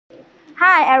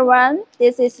Hi everyone,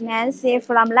 this is Nancy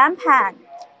from Napkin.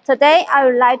 Today I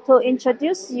would like to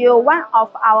introduce you one of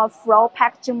our flow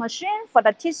packaging machine for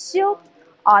the tissue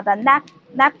or the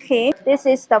napkin. This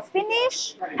is the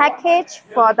finished package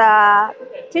for the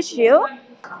tissue.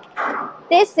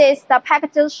 This is the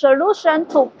packaging solution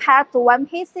to pack one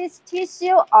piece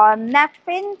tissue or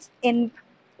napkins in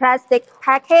plastic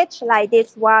package like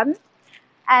this one.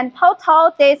 And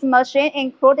total, this machine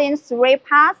including 3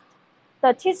 parts: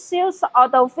 the tissues,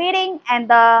 auto feeding, and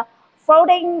the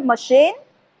folding machine.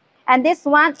 And this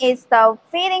one is the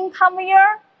feeding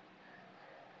conveyor.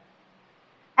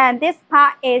 And this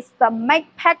part is the make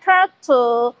packer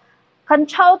to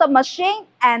control the machine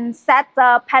and set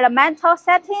the parameter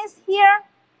settings here.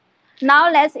 Now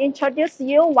let's introduce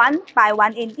you one by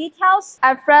one in details.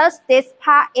 At first, this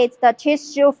part is the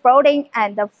tissue folding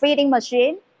and the feeding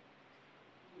machine.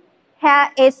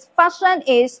 Here its function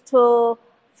is to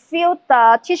fill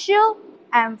the tissue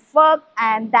and fold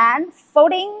and then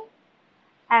folding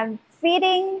and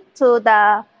feeding to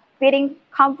the feeding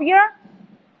conveyor.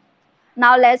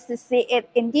 Now let's see it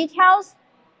in details.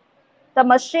 The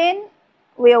machine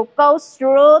will go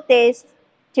through these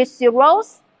tissue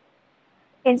rolls,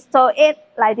 install it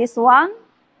like this one.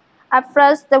 At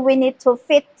first, we need to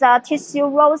fit the tissue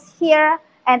rolls here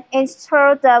and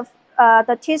insert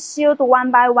the tissue one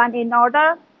by one in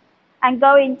order. And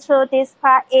go into this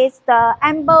part is the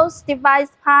emboss device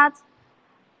part.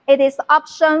 It is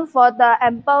option for the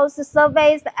emboss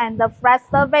surface and the flat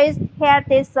surface. Here,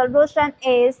 this solution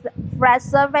is flat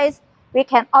surface. We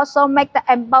can also make the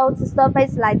emboss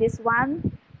surface like this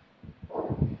one.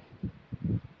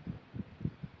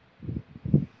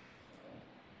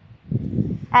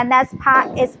 And next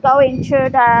part is going to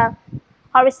the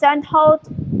horizontal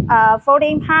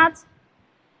folding part.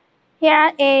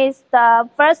 Here is the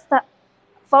first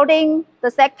folding,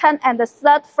 the second and the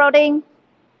third folding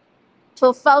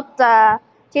to fold the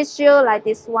tissue like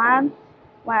this one.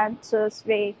 1, 2,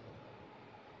 3.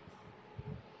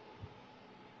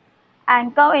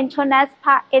 And go into next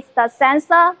part is the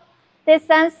sensor. This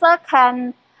sensor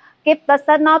can give the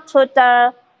signal to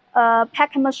the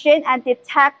packing machine and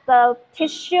detect the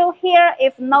tissue here.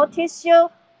 If no tissue,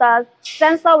 the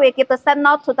sensor will give the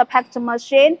signal to the packaging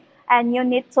machine, and you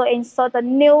need to insert the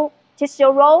new tissue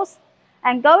rolls.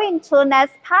 And go into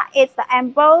next part is the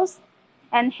emboss.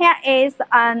 And here is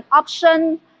an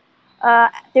option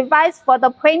device for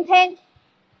the printing.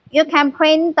 You can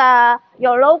print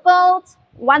your logo,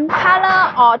 one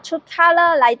color or 2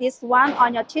 color like this one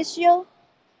on your tissue.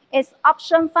 It's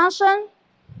option function.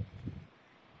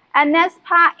 And next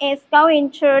part is going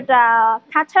to the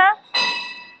cutter.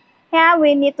 Here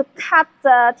we need to cut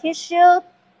the tissue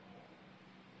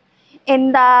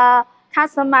in the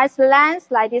customized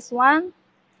length like this one.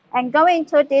 And going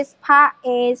to this part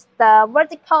is the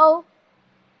vertical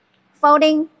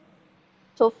folding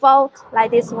to fold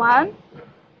like this one.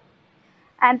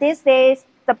 And this is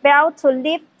the belt to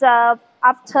lift the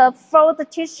after fold the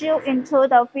tissue into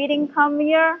the feeding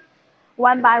conveyor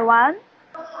one by one.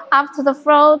 After the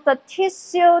fold, the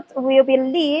tissue will be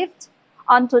lifted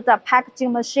onto the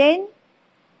packaging machine.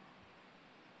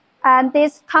 And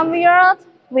this conveyor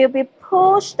will be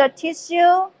push the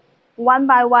tissue one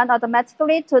by one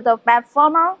automatically to the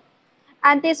platformer.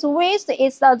 And this width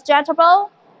is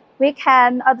adjustable. We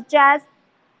can adjust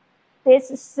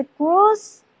these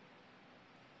screws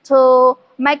to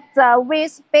make the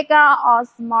width bigger or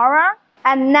smaller.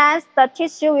 And next, the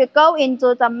tissue will go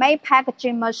into the main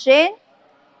packaging machine.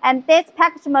 And this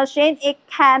packaging machine, it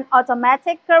can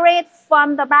automatically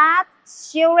form the bag,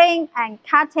 sealing, and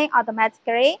cutting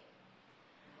automatically.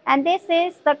 And this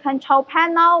is the control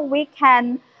panel. We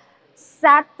can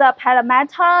set the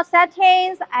parameter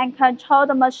settings and control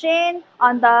the machine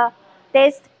on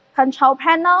this control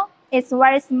panel. It's a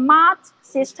very smart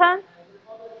system.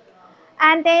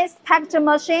 And this packaging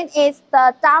machine is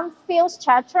the down fill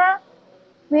structure.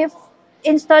 We've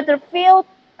inserted the fill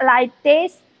like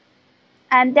this.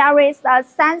 And there is a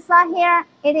sensor here.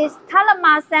 It is color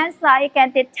mark sensor. It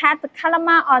can detect the color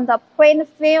mark on the print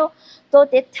fill to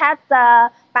detect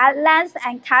the balance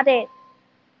and cut it.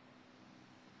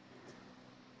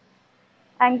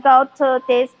 And go to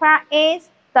this part is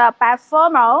the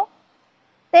platformer.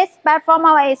 This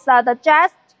platformer is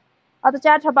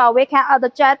adjustable. We can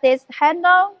adjust this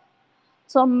handle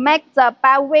to make the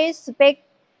bag width big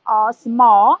or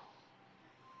small.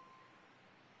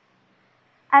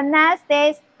 And next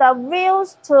is the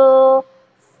wheels to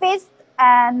fix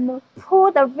and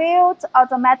pull the wheels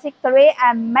automatically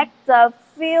and make the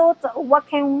wheels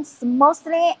working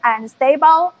smoothly and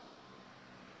stable.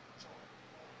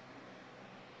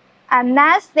 And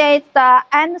next is the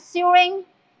end sealing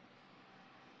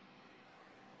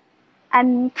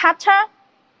and cutter,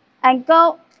 and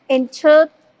go into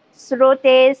through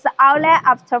this outlet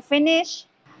after finish.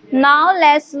 Now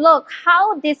let's look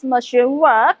how this machine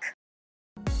works.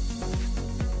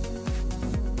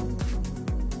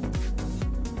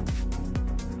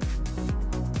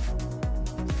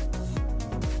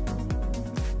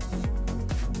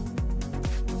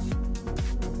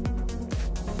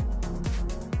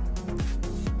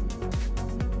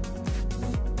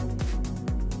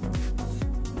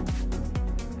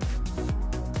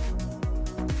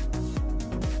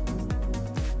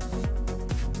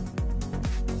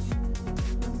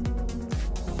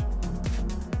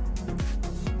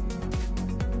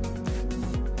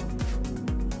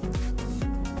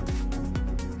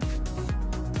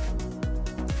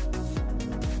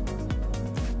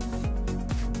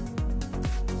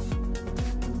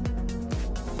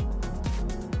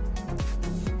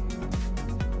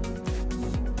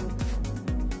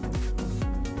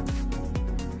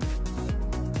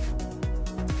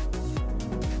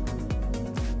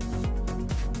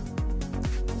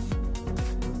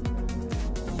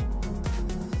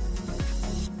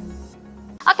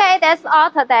 Okay, that's all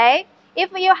today.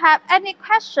 If you have any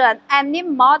question and need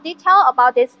more detail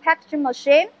about this packaging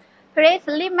machine, please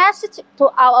leave message to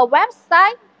our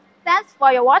website. Thanks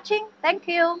for your watching. Thank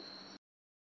you.